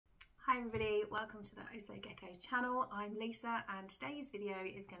Hi everybody, welcome to the Oso Gecko channel. I'm Lisa and today's video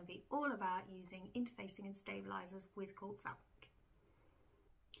is going to be all about using interfacing and stabilizers with cork fabric.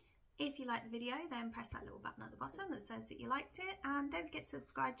 If you like the video, then press that little button at the bottom that says that you liked it, and don't forget to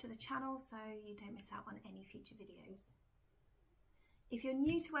subscribe to the channel so you don't miss out on any future videos. If you're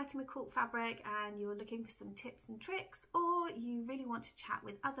new to working with cork fabric and you're looking for some tips and tricks, or you really want to chat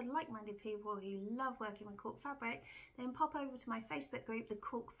with other like-minded people who love working with cork fabric, then pop over to my Facebook group, the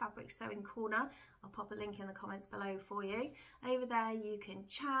Cork Fabric Sewing Corner. I'll pop a link in the comments below for you. Over there you can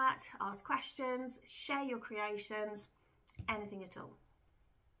chat, ask questions, share your creations, anything at all.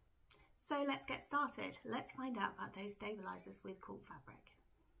 So let's get started. Let's find out about those stabilizers with cork fabric.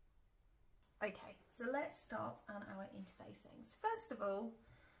 Okay, so let's start on our interfacings. First of all,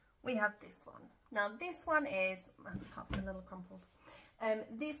 we have this one. Now this one is, apart from a little crumpled,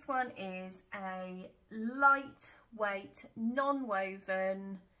 this one is a lightweight,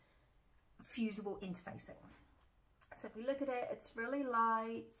 non-woven, fusible interfacing. So if we look at it, it's really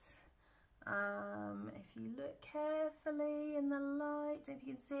light. If you look carefully in the light, if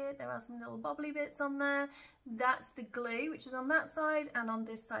you can see it, there are some little bobbly bits on there. That's the glue, which is on that side, and on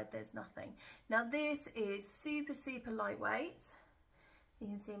this side there's nothing. Now this is super lightweight. You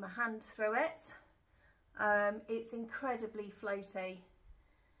can see my hand through it. It's incredibly floaty.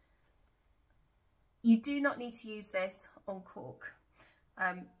 You do not need to use this on cork.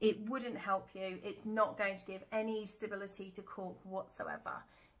 It wouldn't help you. It's not going to give any stability to cork whatsoever.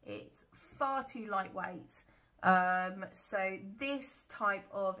 It's far too lightweight. So this type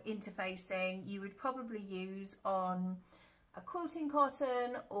of interfacing you would probably use on a quilting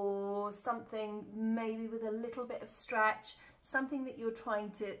cotton or something maybe with a little bit of stretch, something that you're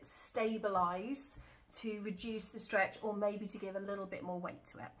trying to stabilize to reduce the stretch or maybe to give a little bit more weight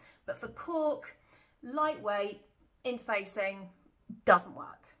to it. But for cork, lightweight interfacing doesn't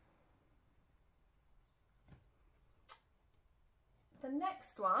work. The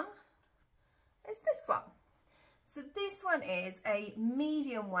next one is this one. So this one is a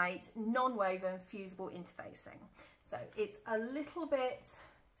medium weight, non-woven fusible interfacing. So it's a little bit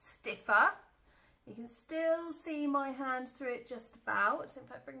stiffer. You can still see my hand through it just about. So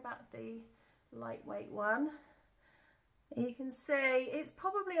if I bring back the lightweight one, you can see it's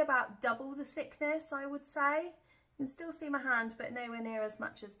probably about double the thickness, I would say. You can still see my hand, but nowhere near as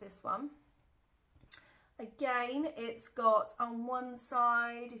much as this one. Again, it's got on one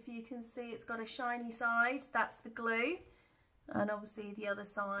side, if you can see, it's got a shiny side, that's the glue, and obviously the other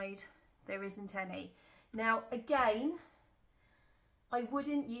side there isn't any. Now again, I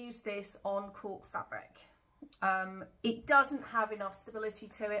wouldn't use this on cork fabric. It doesn't have enough stability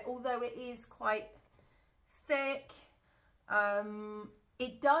to it, although it is quite thick.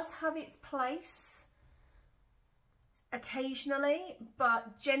 It does have its place occasionally,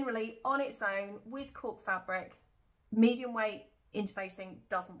 but generally on its own with cork fabric, medium weight interfacing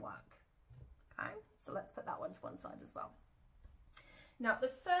doesn't work. Okay, so let's put that one to one side as well. Now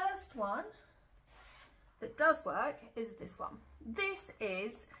the first one that does work is this one. This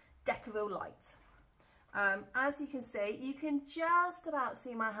is Decovil Light. As you can see, you can just about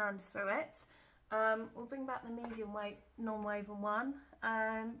see my hand through it. We'll bring back the medium weight non-woven one,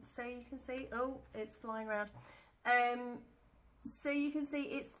 so you can see, oh, it's flying around. So you can see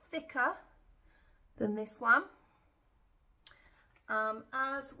it's thicker than this one.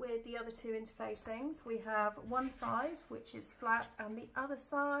 As with the other two interfacings, we have one side which is flat and the other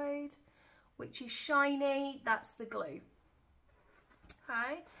side which is shiny. That's the glue.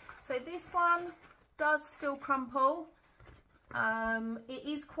 Okay, so this one does still crumple. It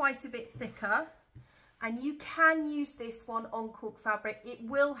is quite a bit thicker, and you can use this one on cork fabric. It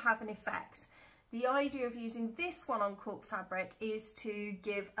will have an effect. The idea of using this one on cork fabric is to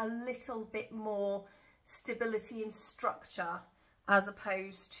give a little bit more stability and structure as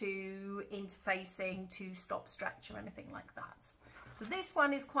opposed to interfacing to stop stretch or anything like that. So this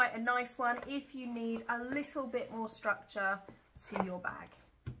one is quite a nice one if you need a little bit more structure to your bag.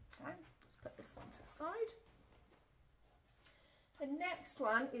 Okay, let's put this one to the side. The next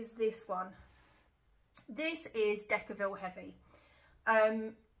one is this one. This is Decovil Heavy.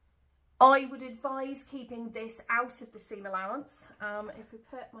 I would advise keeping this out of the seam allowance. If we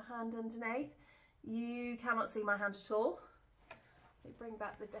put my hand underneath, you cannot see my hand at all. We bring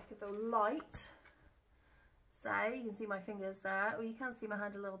back the Decovil Light. So you can see my fingers there, or you can see my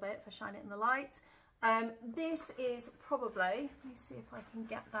hand a little bit if I shine it in the light. This is probably, let me see if I can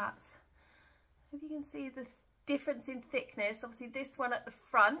get that. If you can see the difference in thickness, obviously this one at the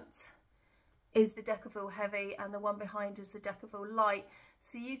front is the Decovil Heavy and the one behind is the Decovil Light.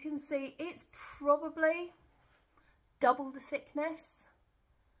 So you can see it's probably double the thickness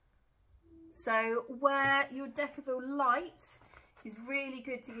So where your Decovil Light is really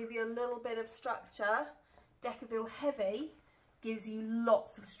good to give you a little bit of structure, Decovil Heavy gives you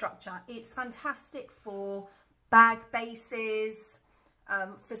lots of structure. It's fantastic for bag bases,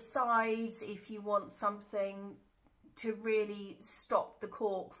 for sides, if you want something to really stop the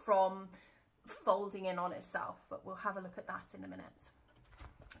cork from folding in on itself, but we'll have a look at that in a minute.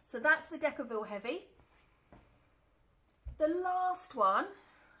 So that's the Decovil Heavy. The last one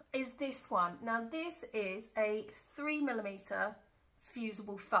is this one. Now this is a 3mm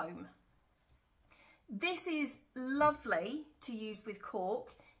fusible foam. This is lovely to use with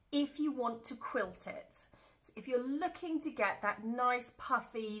cork if you want to quilt it. So if you're looking to get that nice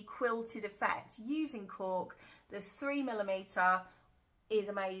puffy quilted effect using cork, the 3mm is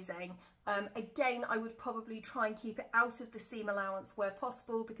amazing. Again, I would probably try and keep it out of the seam allowance where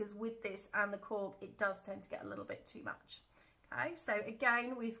possible, because with this and the cork it does tend to get a little bit too much. Okay, so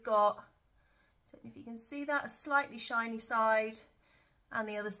again we've got, I don't know if you can see that, a slightly shiny side and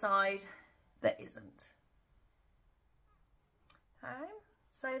the other side that isn't. Okay,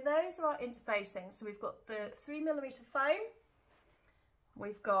 so those are our interfacings. So we've got the 3mm foam,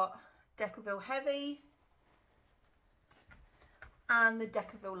 we've got Decovil Heavy and the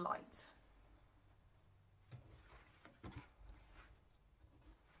Decovil Light.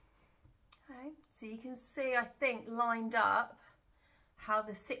 Okay, so you can see, I think, lined up how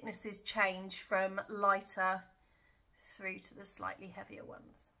the thicknesses change from lighter through to the slightly heavier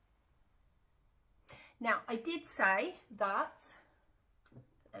ones. Now, I did say that,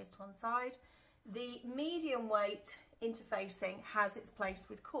 put those to one side, the medium weight interfacing has its place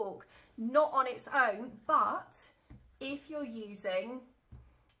with cork, not on its own, but if you're using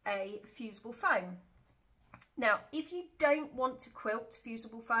a fusible foam. Now, if you don't want to quilt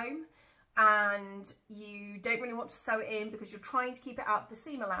fusible foam and you don't really want to sew it in because you're trying to keep it out of the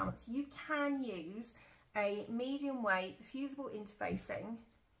seam allowance, you can use a medium weight fusible interfacing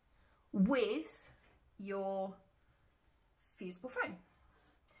with your fusible foam.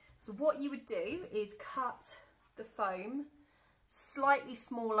 So what you would do is cut the foam slightly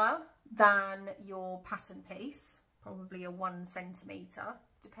smaller than your pattern piece, probably a 1 centimetre,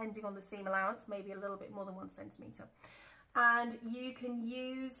 depending on the seam allowance, maybe a little bit more than 1 centimetre. And you can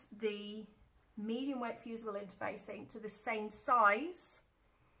use the medium weight fusible interfacing to the same size,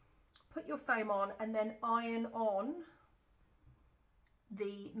 put your foam on, and then iron on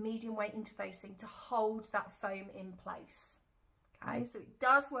the medium weight interfacing to hold that foam in place. Okay, so it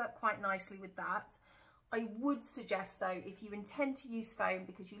does work quite nicely with that. I would suggest though, if you intend to use foam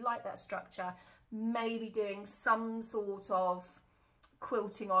because you like that structure, maybe doing some sort of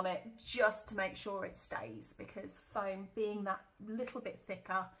quilting on it just to make sure it stays, because foam being that little bit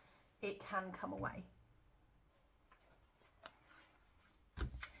thicker, it can come away.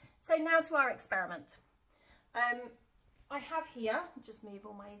 So now to our experiment. I have here, just move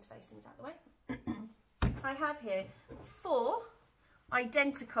all my interfacings out of the way. I have here 4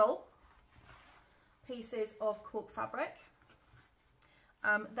 identical pieces of cork fabric.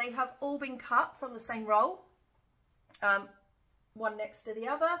 They have all been cut from the same roll, one next to the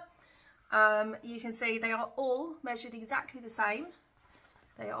other. You can see they are all measured exactly the same.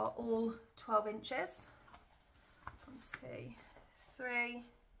 They are all 12 inches. 1, 2, 3,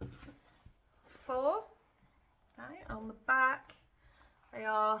 4. Okay, on the back they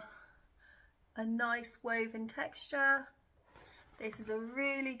are a nice woven texture. This is a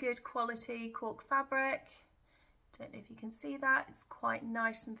really good quality cork fabric. Don't know if you can see that, it's quite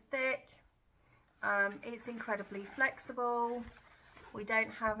nice and thick. It's incredibly flexible. We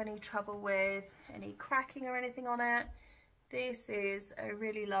don't have any trouble with any cracking or anything on it. This is a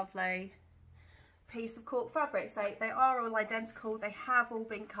really lovely piece of cork fabric. So they are all identical. They have all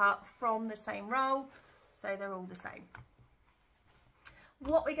been cut from the same roll, so they're all the same.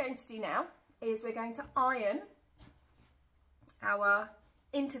 What we're going to do now is we're going to iron our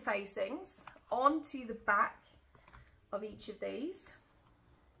interfacings onto the back of each of these.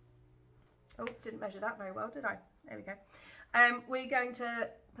 Oh, didn't measure that very well, did I? There we go. We're going to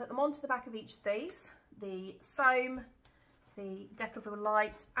put them onto the back of each of these, the foam, the Decovil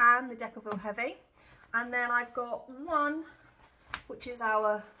Light and the Decovil Heavy. And then I've got one, which is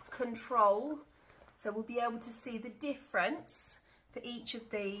our control. So we'll be able to see the difference for each of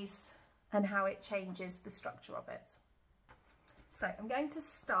these and how it changes the structure of it. So I'm going to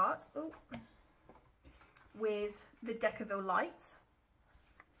start with the Decovil Light.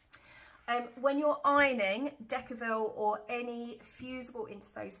 When you're ironing Decovil or any fusible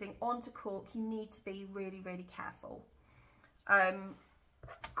interfacing onto cork, you need to be really, really careful.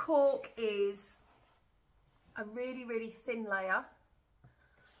 Cork is a really, really thin layer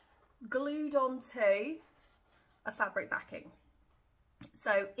glued onto a fabric backing.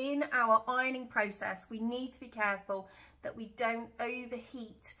 So in our ironing process, we need to be careful that we don't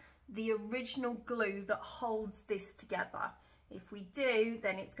overheat the original glue that holds this together. If we do,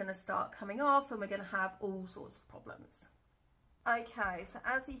 then it's going to start coming off and we're going to have all sorts of problems. Okay, so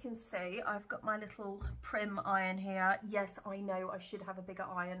as you can see, I've got my little Prym iron here. Yes, I know I should have a bigger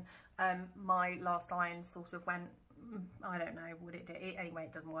iron. My last iron sort of went, I don't know what it did. Anyway,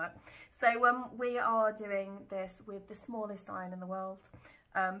 it doesn't work. So we are doing this with the smallest iron in the world.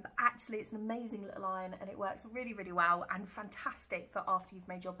 But actually it's an amazing little iron and it works really, really well and fantastic for after you've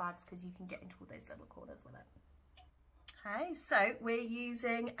made your bags because you can get into all those little corners with it. Okay, so we're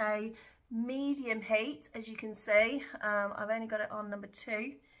using a medium heat, as you can see. I've only got it on number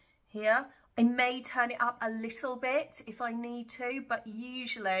 2 here. I may turn it up a little bit if I need to, but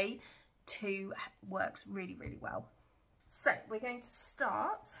usually 2 works really, really well. So we're going to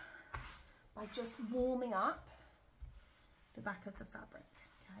start by just warming up the back of the fabric.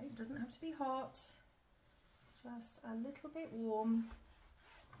 Okay, it doesn't have to be hot, just a little bit warm,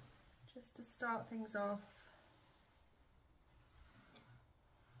 just to start things off.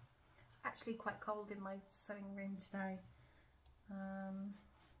 It's actually quite cold in my sewing room today,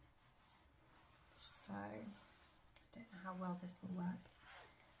 so I don't know how well this will work.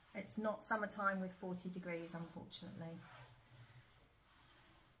 It's not summertime with 40 degrees, unfortunately.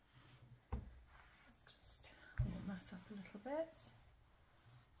 Let's just warm that up a little bit.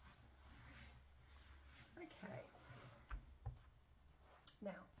 Okay.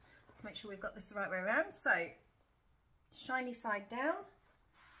 Now, let's make sure we've got this the right way around. So, shiny side down.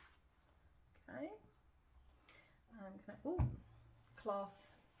 Okay. I'm gonna, ooh, cloth.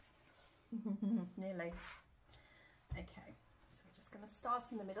 Nearly. Okay. Going to start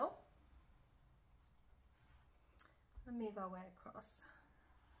in the middle and move our way across,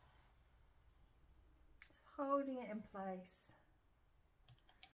 just holding it in place.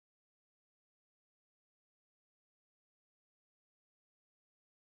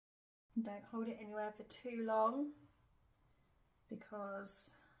 Don't hold it anywhere for too long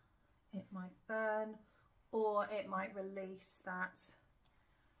because it might burn or it might release that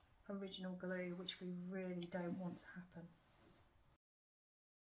original glue, which we really don't want to happen.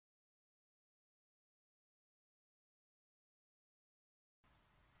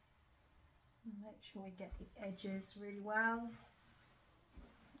 Make sure we get the edges really well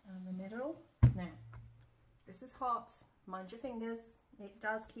and the middle. Now, this is hot, mind your fingers, it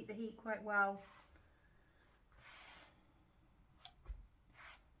does keep the heat quite well.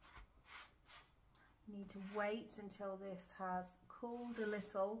 You need to wait until this has cooled a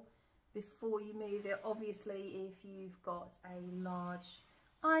little before you move it. Obviously, if you've got a large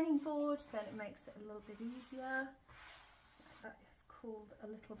ironing board, then it makes it a little bit easier. That has cooled a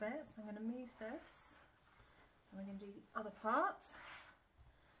little bit, so I'm going to move this and we're going to do the other part,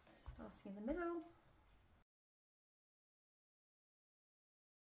 starting in the middle.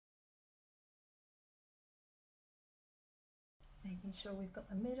 Making sure we've got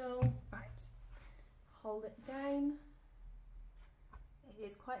the middle, right, hold it again. It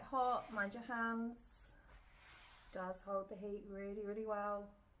is quite hot, mind your hands, it does hold the heat really, really well.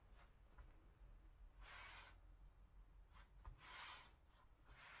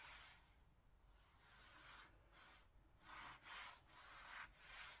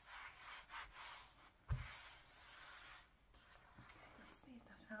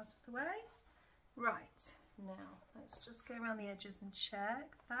 Out of the way. Right, now let's just go around the edges and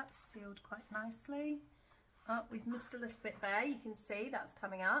check. That's sealed quite nicely. Oh, we've missed a little bit there, you can see that's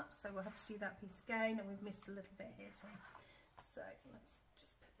coming up, so we'll have to do that piece again, and we've missed a little bit here too. So let's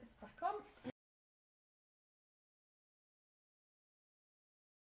just put this back on.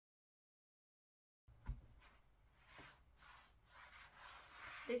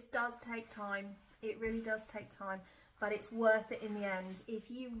 This does take time, it really does take time, but it's worth it in the end. If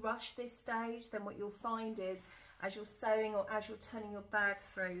you rush this stage, then what you'll find is as you're sewing or as you're turning your bag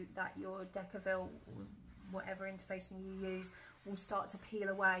through, that your Decovil, whatever interfacing you use, will start to peel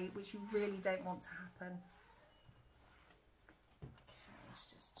away, which you really don't want to happen. Okay, let's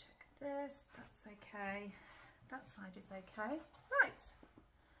just check this, that's okay. That side is okay. Right,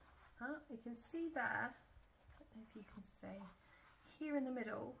 you can see there, I don't know if you can see, here in the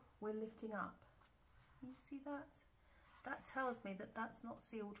middle, we're lifting up. Can you see that? That tells me that that's not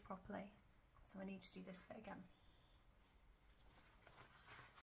sealed properly, so I need to do this bit again.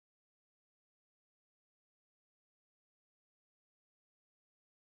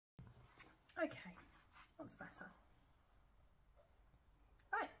 Okay, that's better.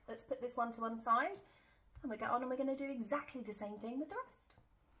 Right, let's put this one to one side and we get on and we're going to do exactly the same thing with the rest.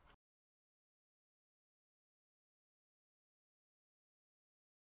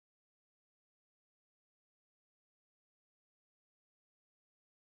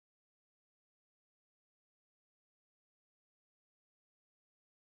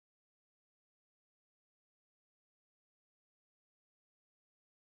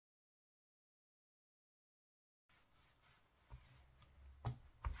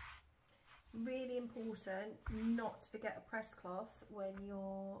 Really important not to forget a press cloth when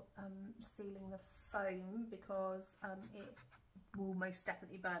you're sealing the foam, because it will most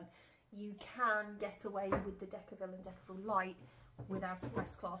definitely burn. You can get away with the Decovil and Decovil Light without a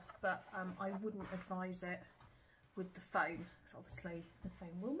press cloth, but I wouldn't advise it with the foam, because obviously the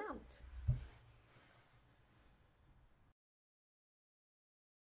foam will melt.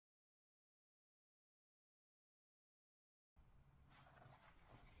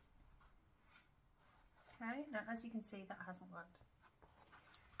 Okay, now as you can see, that hasn't worked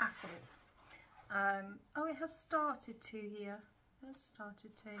at all. Oh, it has started to here. It has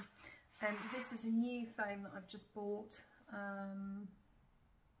started to. This is a new foam that I've just bought.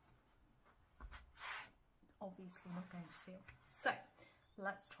 Obviously not going to seal. So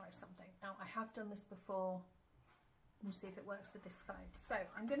let's try something. Now I have done this before. We'll see if it works with this foam. So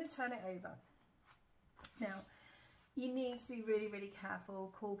I'm going to turn it over. Now, you need to be really, really careful.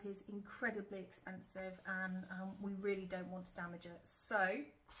 Cork is incredibly expensive, and we really don't want to damage it. So,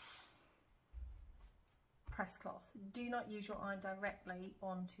 press cloth. Do not use your iron directly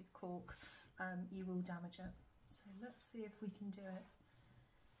onto the cork. You will damage it. So let's see if we can do it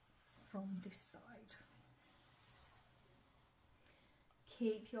from this side.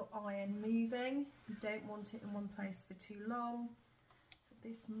 Keep your iron moving. You don't want it in one place for too long. But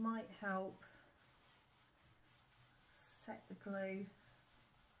this might help set the glue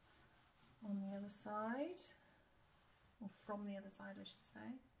on the other side, or from the other side I should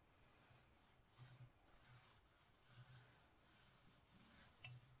say.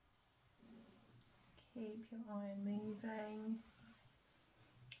 Keep your iron moving.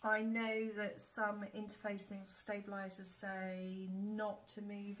 I know that some interfacings or stabilisers say not to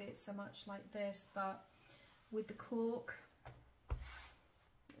move it so much like this, but with the cork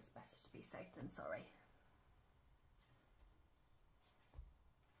it's better to be safe than sorry.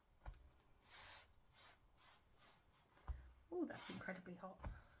 Oh, that's incredibly hot.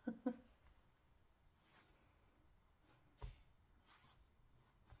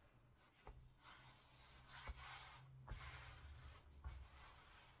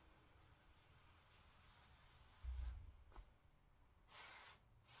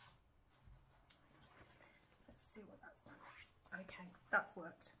 Let's see what that's done. Okay, that's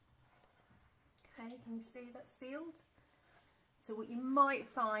worked. Okay, can you see that's sealed? So what you might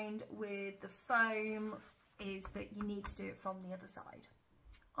find with the foam is that you need to do it from the other side.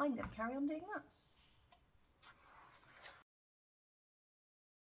 I'm going to carry on doing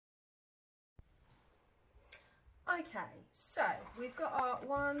that. Okay, so we've got our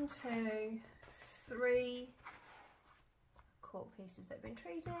 1, 2, 3 cork pieces that have been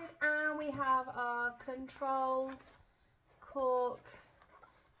treated, and we have our control cork,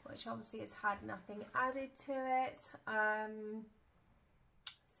 which obviously has had nothing added to it.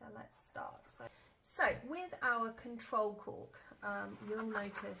 So let's start. So with our control cork, you'll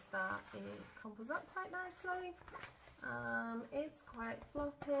notice that it crumples up quite nicely. It's quite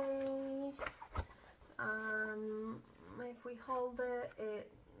floppy. If we hold it,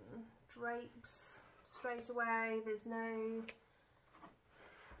 it drapes straight away. There's no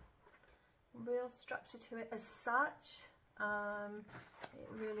real structure to it as such. It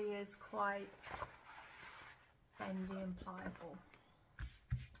really is quite bendy and pliable.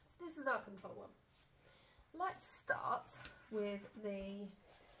 So this is our control one. Let's start with the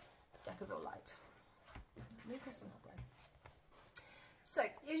Decovil Light. Leave this one that way. So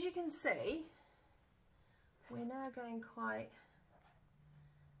as you can see, we're now going quite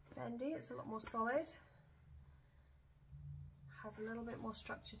bendy. It's a lot more solid. Has a little bit more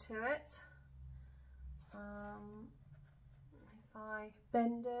structure to it. If I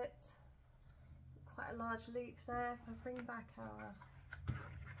bend it, quite a large loop there. If I bring back our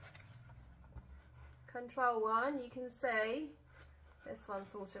control one, you can see this one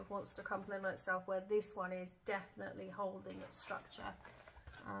sort of wants to crumple in on itself, where this one is definitely holding its structure.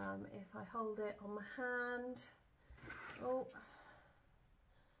 If I hold it on my hand, oh,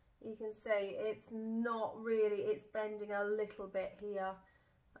 you can see it's not really, it's bending a little bit here,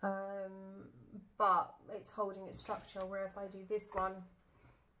 but it's holding its structure, where if I do this one,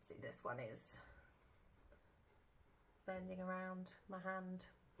 see this one is bending around my hand.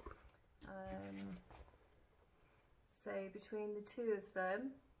 So between the two of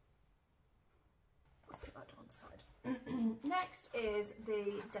them, let's put that to one side. Next is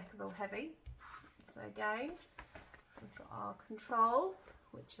the Decovil Heavy. So again, we've got our control,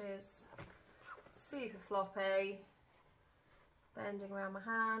 which is super floppy, bending around my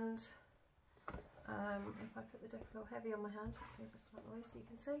hand. If I put the Decovil Heavy on my hand, let's move this one away so you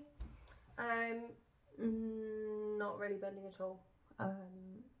can see. Not really bending at all.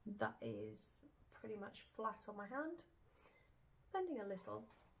 that is pretty much flat on my hand, bending a little.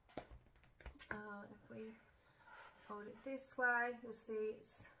 If we fold it this way, you'll see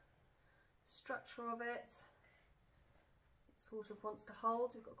it's structure of it. It sort of wants to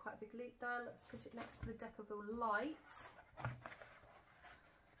hold. We've got quite a big loop there. Let's put it next to the Decovil Light.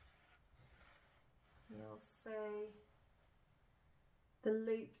 You'll see the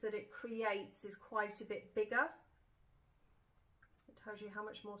loop that it creates is quite a bit bigger. It tells you how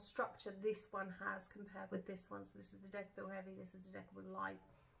much more structure this one has compared with this one. So this is the Decovil Heavy, this is the Decovil Light.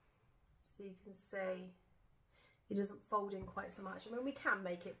 So you can see it doesn't fold in quite so much. I mean, we can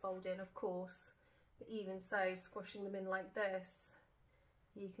make it fold in, of course, but even so, squashing them in like this,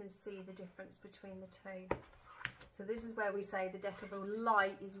 you can see the difference between the two. So this is where we say the Decovil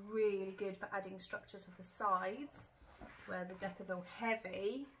Light is really good for adding structure to the sides, where the Decovil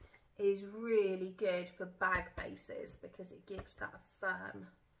Heavy is really good for bag bases because it gives that firm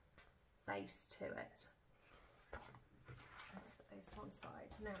base to it. Let's put those to one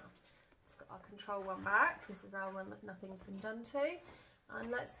side. Now, let's got our control one back. This is our one that nothing's been done to.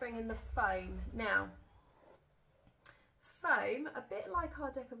 And let's bring in the foam. Now, foam, a bit like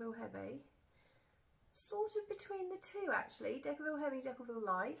our Decovil Heavy, sort of between the two actually, Decovil Heavy, Decovil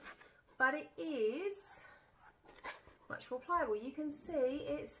Light, but it is much more pliable. You can see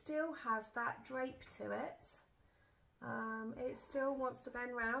it still has that drape to it. It still wants to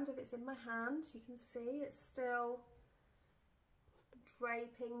bend round. If it's in my hand, you can see it's still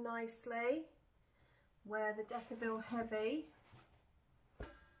draping nicely, where the Decovil Heavy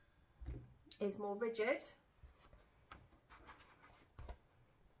is more rigid.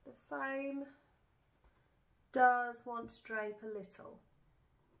 The foam does want to drape a little.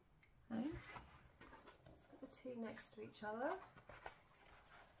 Okay. Let's put the two next to each other.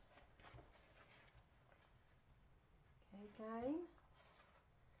 Okay, again.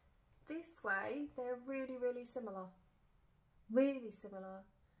 This way, they're really, really similar. Really similar.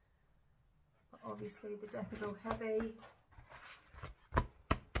 But obviously the Decovil Heavy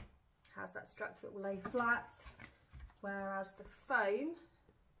has that structure, it will lay flat, whereas the foam,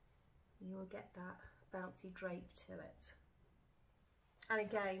 you will get that bouncy drape to it. And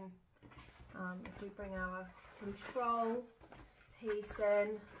again, if we bring our control piece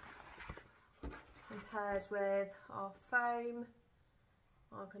in, compared with our foam,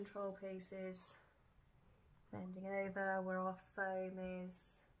 our control piece is bending over, where our foam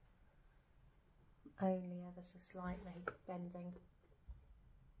is only ever so slightly bending.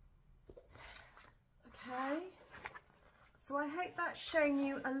 Okay, so I hope that's shown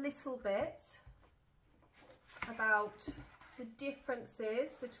you a little bit about the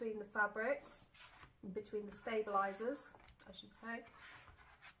differences between the fabrics, between the stabilizers, I should say.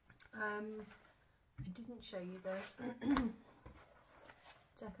 I didn't show you the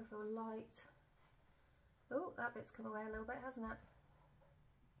Decovil Light. Oh, that bit's come away a little bit, hasn't it?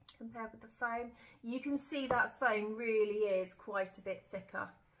 Compared with the foam, you can see that foam really is quite a bit thicker.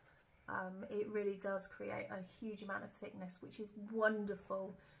 It really does create a huge amount of thickness, which is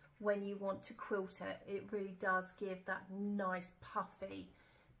wonderful when you want to quilt it. It really does give that nice puffy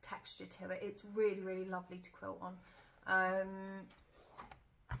texture to it. It's really, really lovely to quilt on.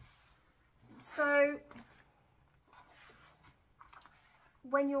 So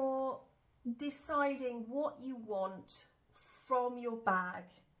when you're deciding what you want from your bag,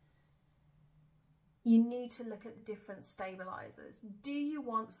 you need to look at the different stabilizers. Do you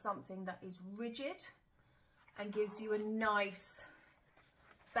want something that is rigid and gives you a nice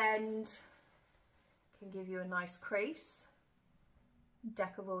bend, can give you a nice crease?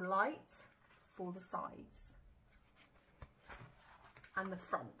 Decovil Light for the sides and the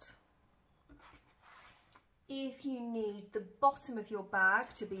front. If you need the bottom of your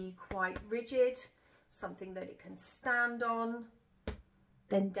bag to be quite rigid, something that it can stand on,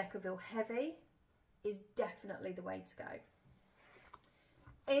 then Decovil Heavy is definitely the way to go.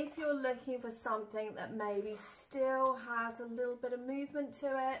 If you're looking for something that maybe still has a little bit of movement to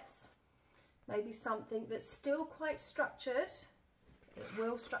it, maybe something that's still quite structured, it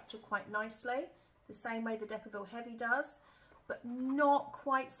will structure quite nicely, the same way the Decovil Heavy does, but not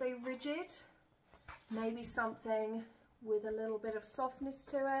quite so rigid, maybe something with a little bit of softness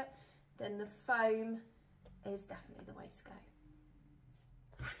to it, then the foam is definitely the way to go.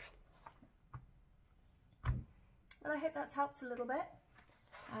 Well, I hope that's helped a little bit.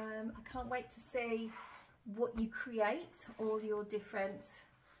 I can't wait to see what you create, all your different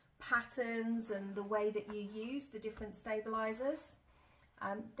patterns and the way that you use the different stabilizers.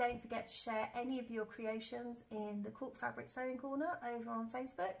 Don't forget to share any of your creations in the Cork Fabric Sewing Corner over on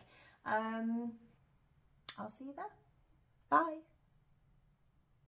Facebook. I'll see you there. Bye.